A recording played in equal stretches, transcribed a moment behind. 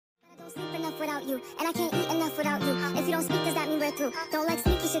without you, and I can't eat enough without you. If you don't speak, does that mean we're through? Don't like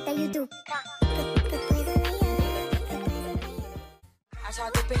sneaky shit that you do. I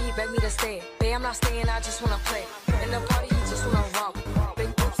tried to pay, he begged me to stay. Babe, I'm not staying, I just wanna play. In the party, he just wanna romp.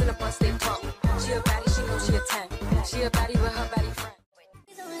 Big boobs in the bus, they pump. She a baddie, she knows she a 10. She a baddie with her baddie friend.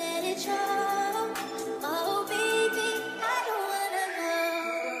 Don't let it show. Oh, baby, I don't wanna go.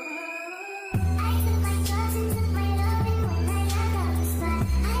 I took my drugs and took my loving when I got out the spot.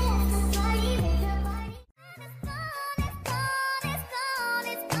 I left the party with the party. It's gone, it's gone, it's gone,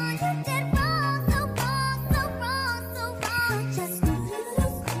 it's gone. You did wrong, so wrong, so wrong, so wrong. Just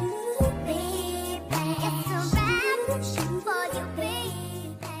baby, it's a wrap for you, baby.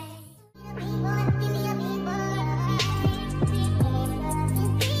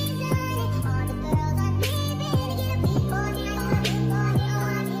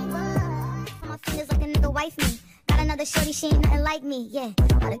 Give me a wife me. Got another shorty, she ain't nothing like me, yeah.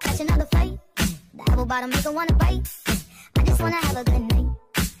 Gotta catch another fight. The apple bottom make her wanna bite. I just wanna have a good night.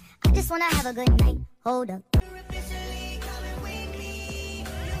 I just wanna have a good night. Hold up.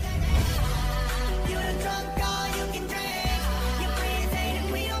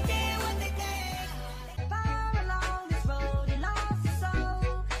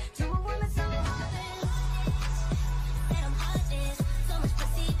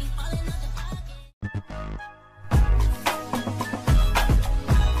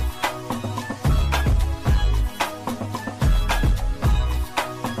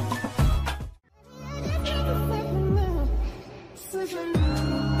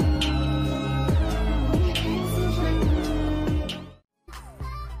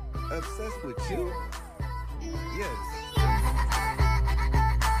 Obsessed with you? Yes.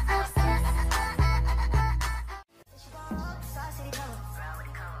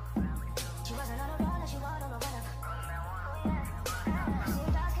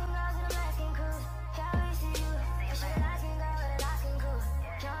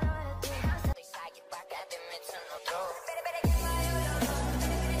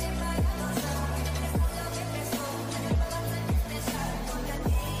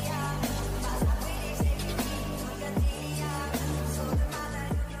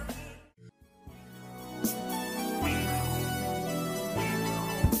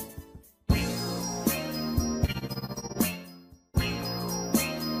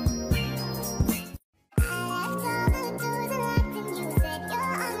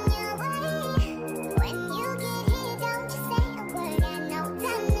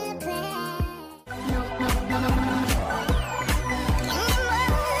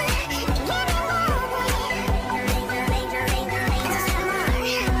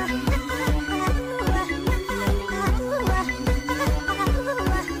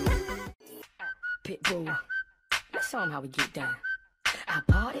 Let's show 'em how we get down. I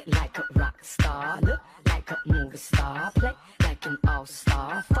party like a rock star, look like a movie star, play like an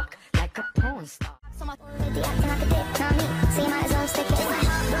all-star, fuck like a porn star. So my lady acting like a dick, not me. So you might as well stick it. It's my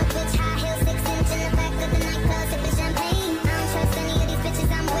hot broke bitch, high heels, 6 inch in the back of the nightclub, sipping champagne. I don't trust any of these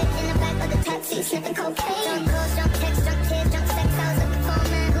bitches I'm with in the back of the taxi, sniffing cocaine. Drunk calls, drunk texts, drunk tears, drunk sex. I was looking for a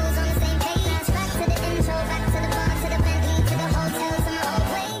man who's on the same page. Back to the intro, back to the bar, to the Bentley, to the hotel, to my old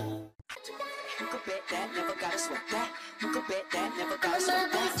way. You could bet that, never gotta sweat that. You could bet that, never gotta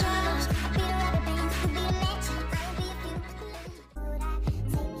sweat that.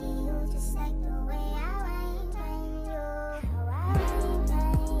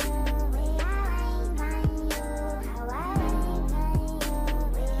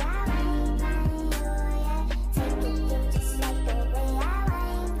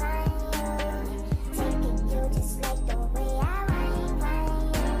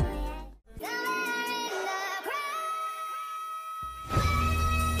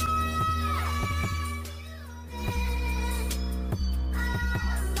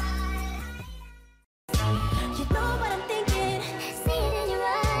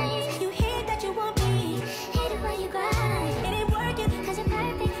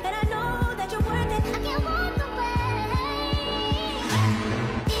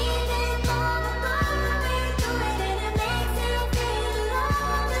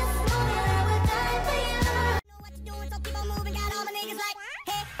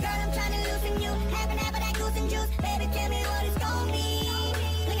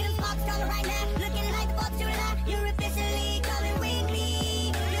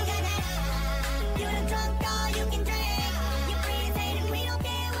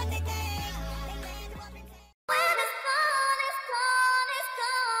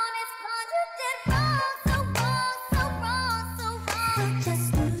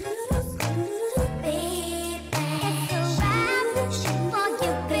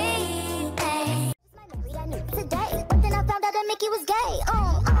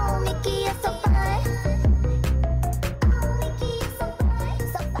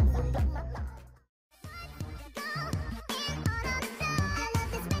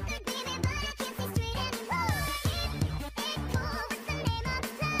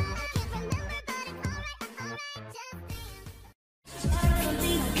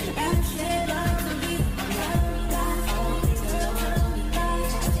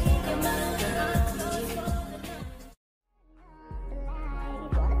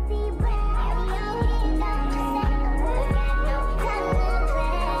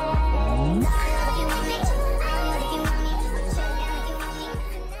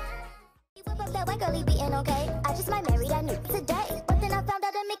 that white girl he beating, okay? I just might marry that nigga today. But then I found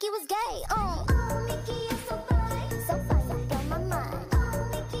out that Mickey was gay. Oh, Mickey is so fine. So fine, you blow my mind. Oh,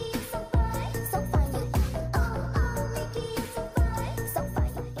 Mickey is so fine. So fine, you. Oh, Mickey is so fine. So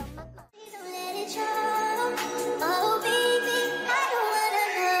fine, you blow my mind. Please don't let it show. Oh, baby, I don't wanna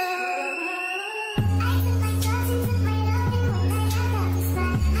know. I took my drugs and took my love and when I got the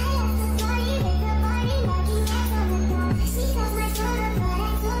spot, I left the party with the party knocking ass on the door. She knows my soda, but I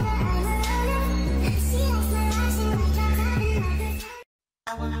told her I'm a runner. She likes my lash and my drop top and my good.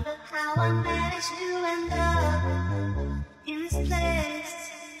 I wonder how I managed to end up in this place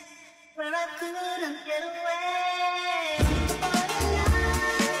where I couldn't get away. For the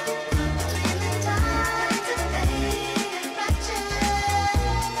light, between the dark to fade and fracture.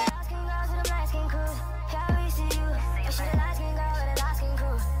 Lights can go to the lights can cruise. Yeah, we see you. But she the lights can go with the lights can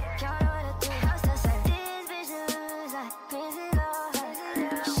cruise. Can't know what to do. How's that say? This bitch looks like Lindsay Lohan.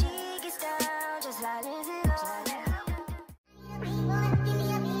 She gets down just like Lindsay Lohan.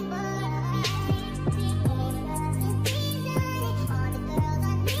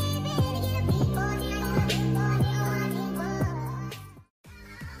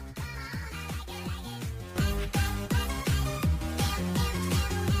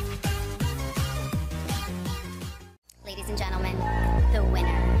 Ladies and gentlemen, the winner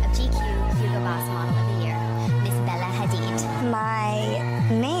of GQ Hugo Boss Model of the Year, Miss Bella Hadid. My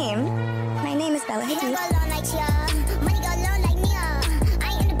name is Bella Hadid. Go long like Tia. Money go long like Nia. I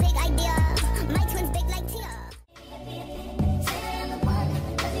am the big idea. My twins big like Tia.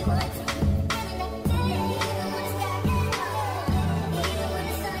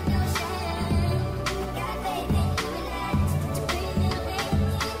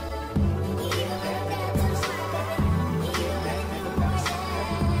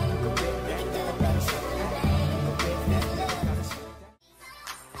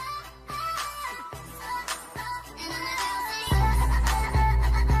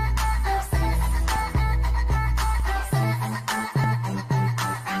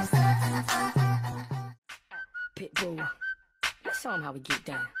 Pitbull, let's show 'em how we get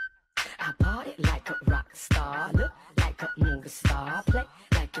down. I party like a rock star, look like a movie star, play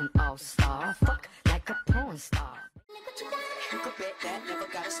like an all-star, fuck like a porn star. You could bet that, never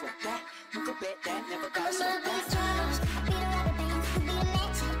gotta sweat that. You could bet that, never gotta sweat that.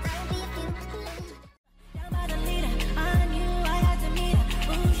 Down by the leader, I knew I had to meet her.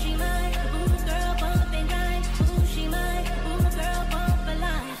 Ooh, she mine. Ooh, girl, bump and grind. Ooh, she mine. Ooh, girl, bump a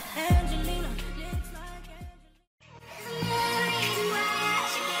line. Angelina, looks like Angelina.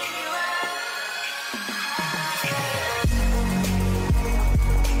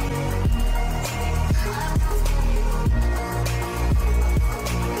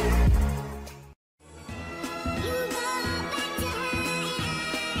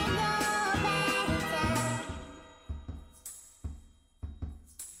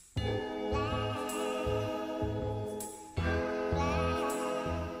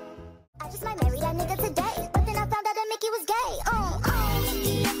 I just might marry that nigga today. But then I found out that Mickey was gay.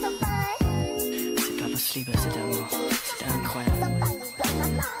 Mickey is so fine. C'est pas possible, c'est d'amour. C'est incroyable. So fine, you blow my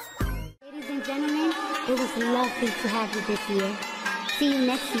mind. Ladies and gentlemen, it was lovely to have you this year. See you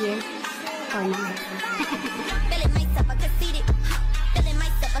next year, or not. Feeling myself, I conceited. Feeling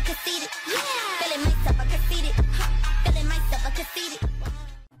myself, I conceited. Feeling myself, I conceited. Feeling myself, I conceited.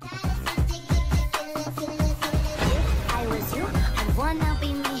 If I was you, I'd wanna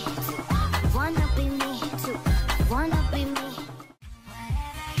be me. I'd wanna be me too. I'd wanna be me.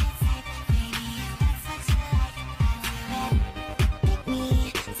 Pick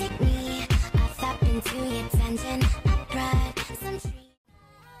me, take me. I tap into your tension. I brought some trees.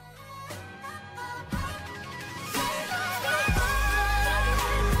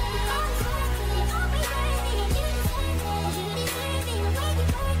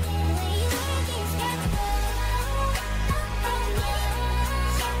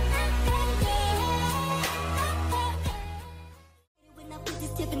 When I put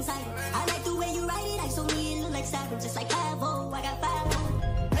this tip inside it, I like the way you write it. I saw me, it look like satin, just like Pavo. I got five.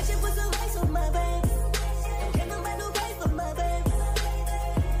 That shit was a waste of my baby. Can't nobody no pay for my baby.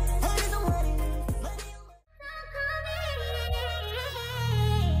 I just don't want it. Money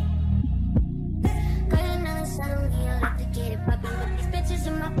Girl, another song, you don't have to get it poppin'. But these bitches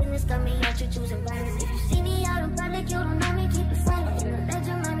in my business got me out, you choosing violence. If you see me out in public, you don't know me, keep it silent. In the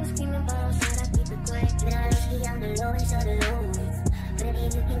bedroom, I'm screaming, but outside, I keep it quiet. But I'm lucky, I'm the lowest of the lowest. Baby,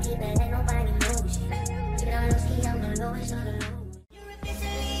 you can keep it, ain't nobody knows it. But I'm lucky, I'm the lowest of the lowest. you're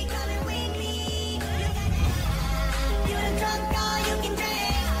officially coming with me. You the drunk girl, you can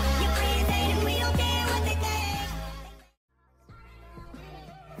drink. You're free to date and we don't care what they think.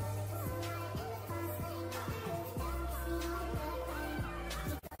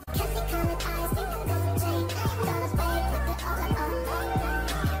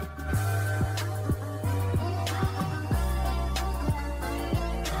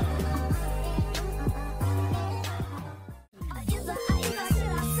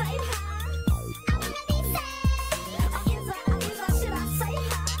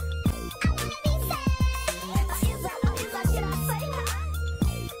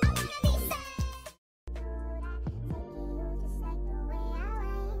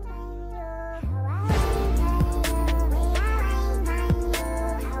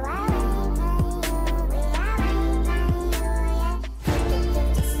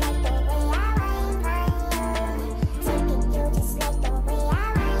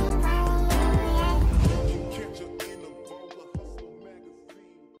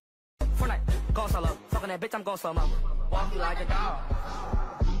 bitch, I'm gon' some up. Walk you like a dog.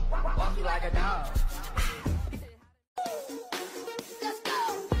 Walk you like a dog.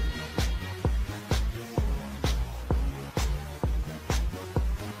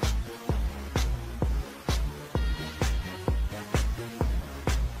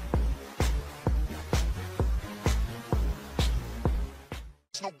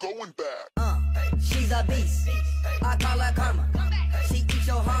 No going back. She's a beast. I call her karma. She eats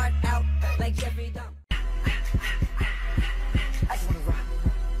your heart out like Jeffrey Dahmer. I just wanna rock.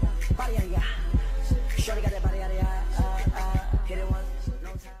 Body out of ya. Shorty got that body out of ya. Hit it once, no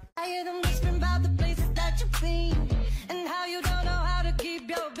time. I hear them whispering about the places that you've been and how you don't know how to keep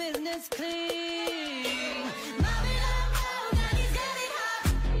your business clean. Mommy, love, got these getting hot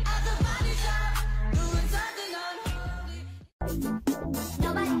at the body shop, doing something unholy.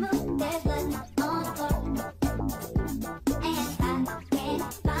 Nobody move, there's blood on the floor. And I can't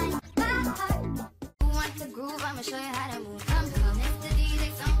find my heart. Who wants to groove? I'ma show you how to move. Come, Mr. DJ,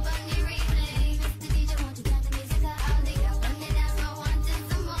 somebody replay. Mr. DJ, won't you turn the music up? All day, run it down, I want it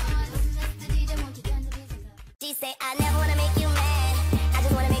some more. Mr. DJ, won't you turn the music up? She say, I never wanna make you mad. I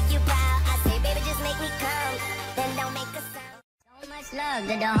just wanna make you proud. I say, baby, just make me come. Then don't make a sound. So much love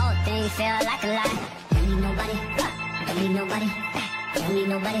that the whole thing felt like a lie. Don't need nobody. Don't need nobody. Don't need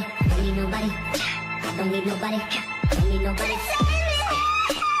nobody. Don't need nobody. I don't need nobody. Don't need nobody.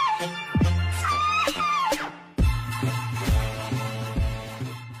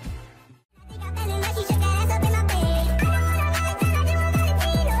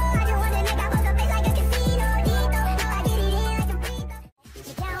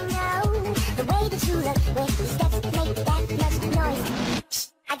 The way that you look with the steps make that much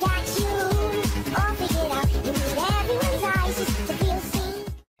noise. I got you all figured out. You need everyone's eyes just to feel seen.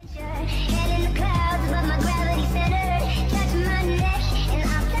 Head in the clouds, but my gravity centered. Touch my neck and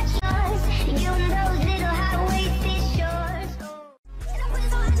I'll touch yours. You and those little high-waisted shorts. And I put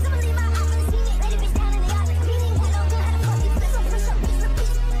it on, just believe my eyes when I see it. Let it bitch down in the eyes. Feeling good, don't know how to fuck it. Let's go push up, bitch,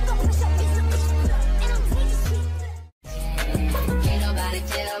 push up, bitch, and I'm taking shit. Can't nobody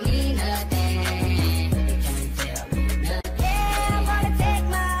tell me nothing.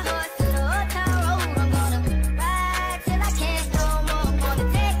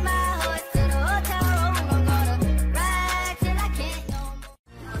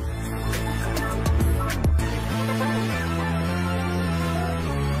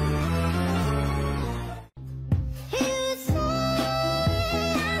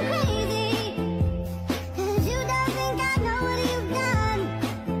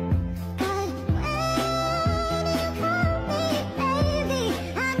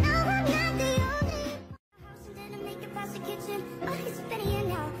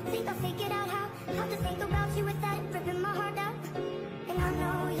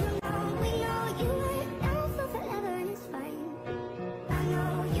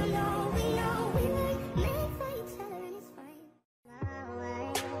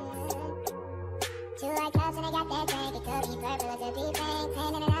 You like clouds and I got that drink. It could be purple, it could be pink.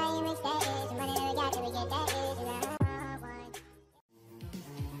 Pain and I ain't reached that age. Money never got till we get that age. And I want.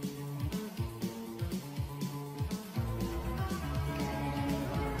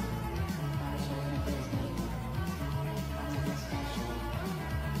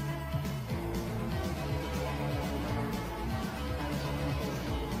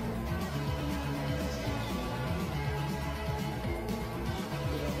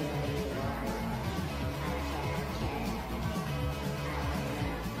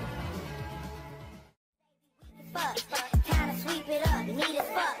 Time to sweep it up, need it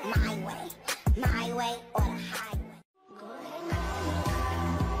fuck my way or the highway. Go ahead now.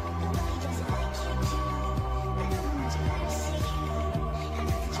 Nobody does it like you do. I know how much you like to see. I know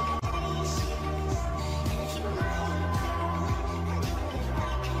that you got daddy issues. And if you were mine, girl, I'd do whatever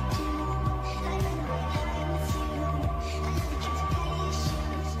I could do. I'd run away high with you. I know that you got daddy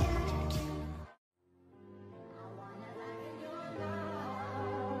issues, and I do too. I wanna rock in your world.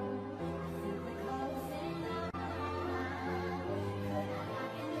 Feel the cold in your heart. Could I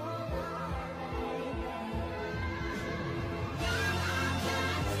rock in your world, baby?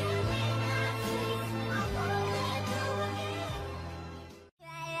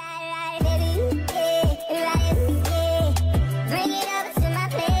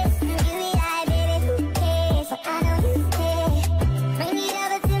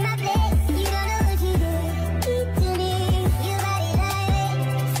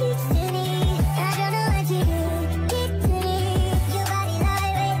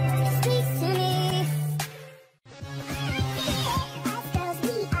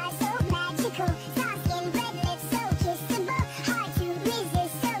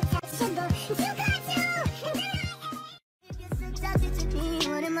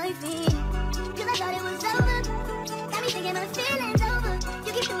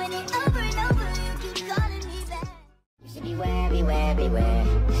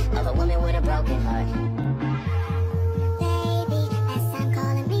 broken heart. Baby, that sound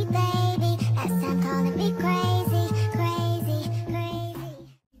calling me baby. That sound calling me crazy, crazy, crazy.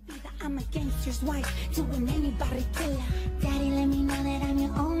 I'm a gangster's wife, doing anybody killer. Daddy, let me know that I'm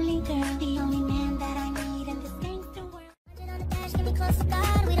your only girl, the only man that I need in this gangster world. Put it on the dash, get me close to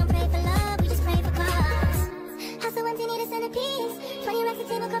God. We don't pray for love, we just pray for cause. House so empty, need a centerpiece. 20 racks of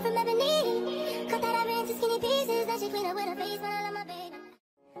table cut from ebony. Cut that ivory into skinny pieces. That she clean up with her face, but I love my baby.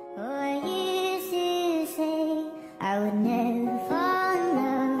 Oh, I used to say I would never fall in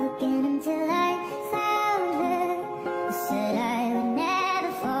love again until I found her. I said I would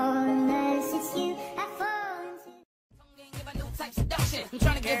never fall unless it's you I fall into. Give a new type seduction. I'm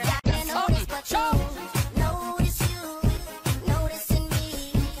trying to get back Can't notice but you. Notice you. Noticing me.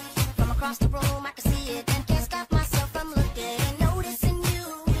 From across the room, I can see it. And can't stop myself from looking. Noticing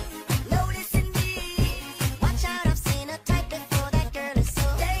you. Noticing me. Watch out, I've seen a type before. That girl is so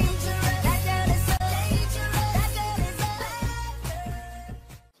dangerous. That girl is so dangerous. That girl is so dangerous.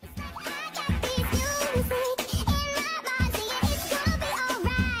 I got these music in my body, and it's gonna be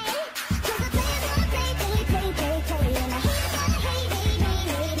alright. 'Cause the players gonna play. And I hate baby.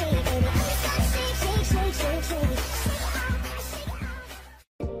 I'm just gonna shake.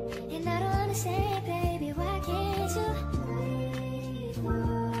 And I don't wanna say, baby, why can't you?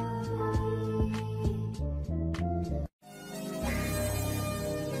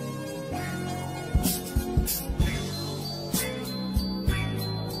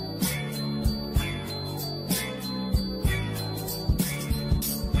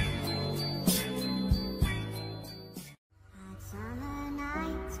 Summer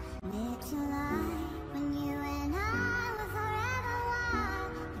nights, mid-July, when you and I were forever wild.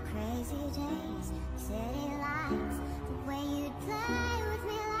 The crazy days, city lights, the way you'd play with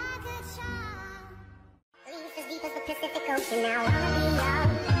me like a child. Leave as deep as the Pacific Ocean, now I wanna be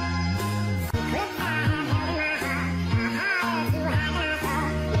young. Secrets I have held in my heart, how high too high can I go?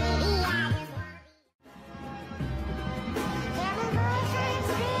 Maybe I just wanna be. Yeah, my boyfriend's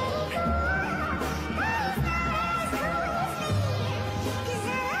pretty cool, but he's not as cool as me. 'Cause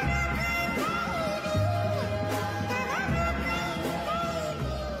I love my baby.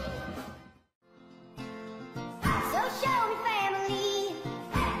 So show me family,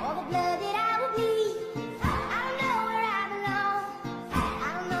 all the blood that I will bleed. I don't know where I belong, I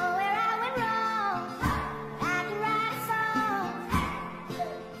don't know where I went wrong. I can write a song.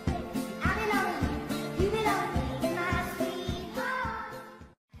 I belong to you, you belong to me, in my sweet heart.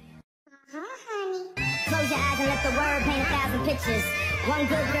 Honey. Close your eyes and let the word paint 1,000 pictures. One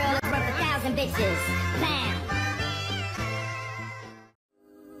good girl is worth 1,000 bitches. Bam!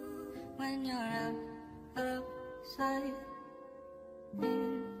 When you're outside in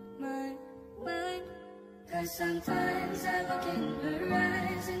my mind, 'cause sometimes I look in her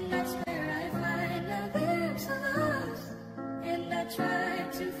eyes and that's where I find a glimpse of us. And I try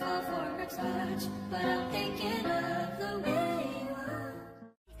to fall for her touch, but I'm thinking of the way you are.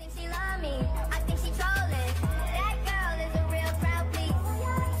 She thinks she love me, I think she trolling. That girl is a real crowd, please.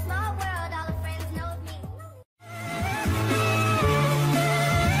 Small world, all her friends know me.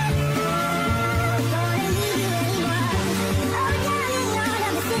 Gonna leave you anymore. Oh, yeah, you know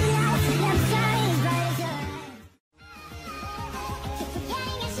that the city lights never shine as bright as your eyes. Keep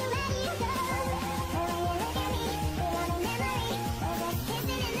forgetting that you let you go. And when you look at me, we have a memory of us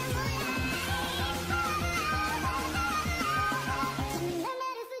kissing in the moonlight.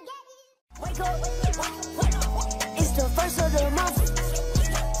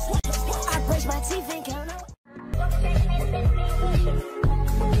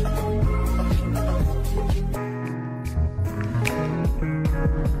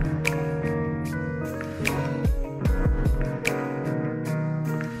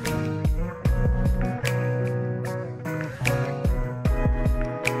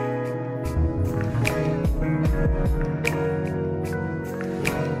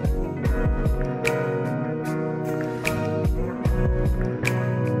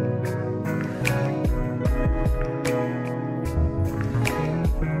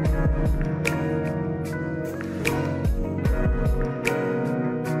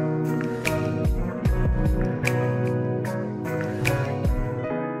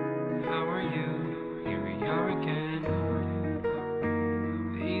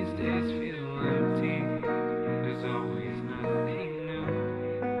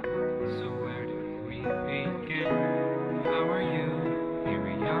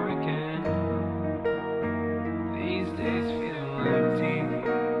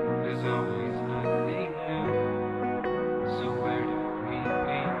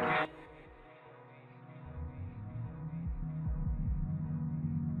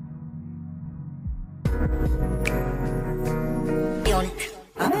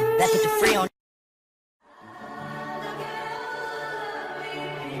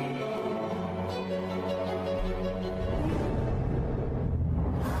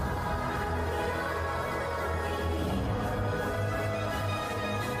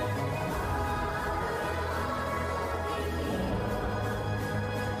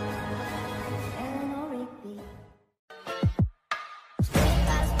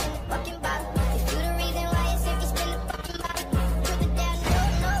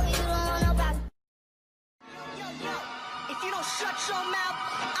 Shut your mouth.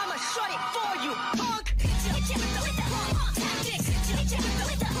 I'ma shut it for you, punk.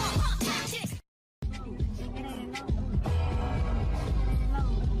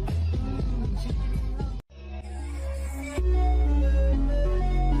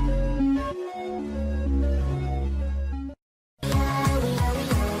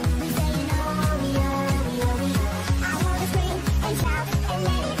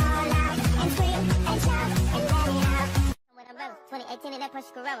 When I'm rebel, 2018 in that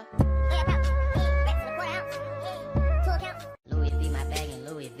Porsche Carrera. Yeah, back to the quarter ounce. 2 accounts. Louis V my bag and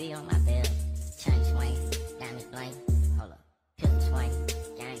Louis V on my belt. Chain swing, diamond bling, hold up. Pistol swing,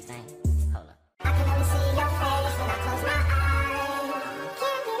 gang bang, hold up. I can only see your face when I close my eyes.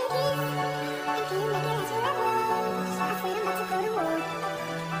 Can't get a kiss, and can you make it last forever? I swear I'm about to go to war.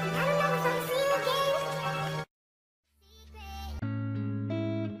 I don't know if I'll see you again.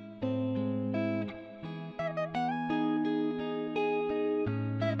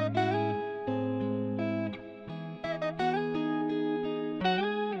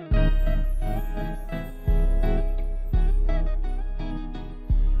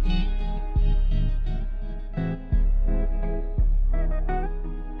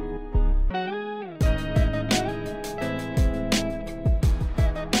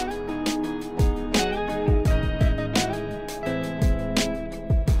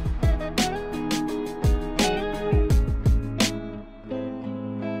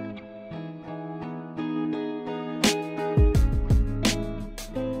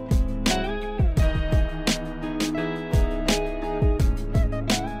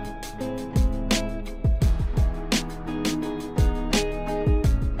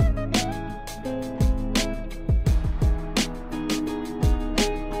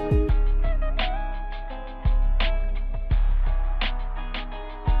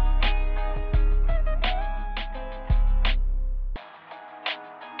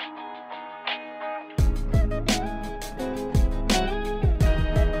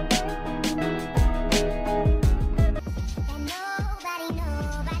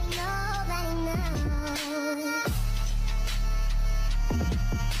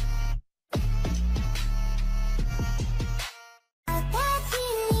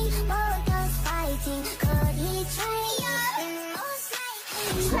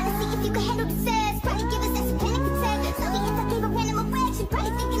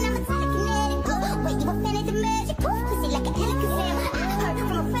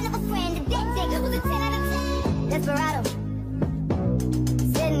 Desperado,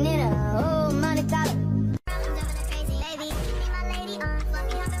 sitting in a old Monte Carlo. Baby, be my lady,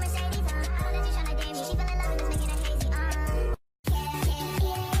 fluffy hopping Mercedes, I know that you tryna date me. She fell in love and it's making her hazy,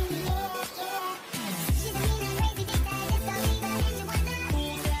 She's a mean and crazy bitch that just don't leave her and you wonder.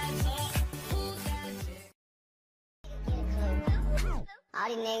 All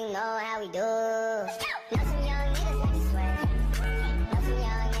these niggas know how we do. Know some young niggas like to swear. Know some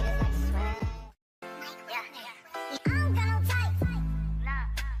young niggas like to swear. I don't got no type.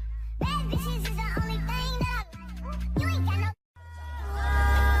 Bad bitches is the only thing that I like. You ain't got no.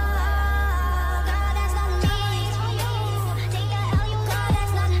 Girl, that's not me. Take that L, you girl,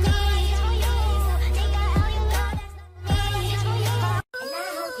 that's not me. Take that L, you girl, that's not me. And I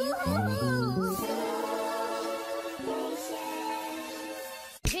hope you lose.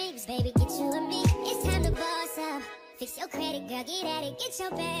 Dreams, baby, get you and me. It's time to boss up. Fix your credit, girl, get at it, get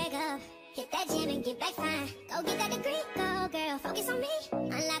your bag up. Hit that gym and get back fine. Go get that degree, go girl, focus on me.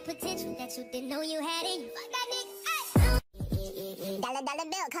 Unlock potential that you didn't know you had in you. Fuck that nigga, dollar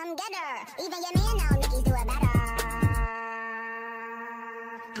bill, come get her. Even your man know Nicki's do it better.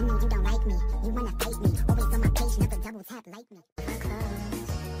 I know you don't like me, you wanna fight me. Always on my page, never double tap like me.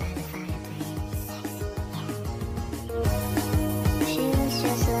 She was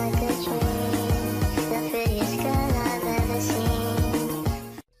just like a dream, the prettiest girl I've ever seen.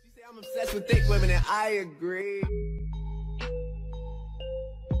 She say I'm obsessed with thick women, and I agree.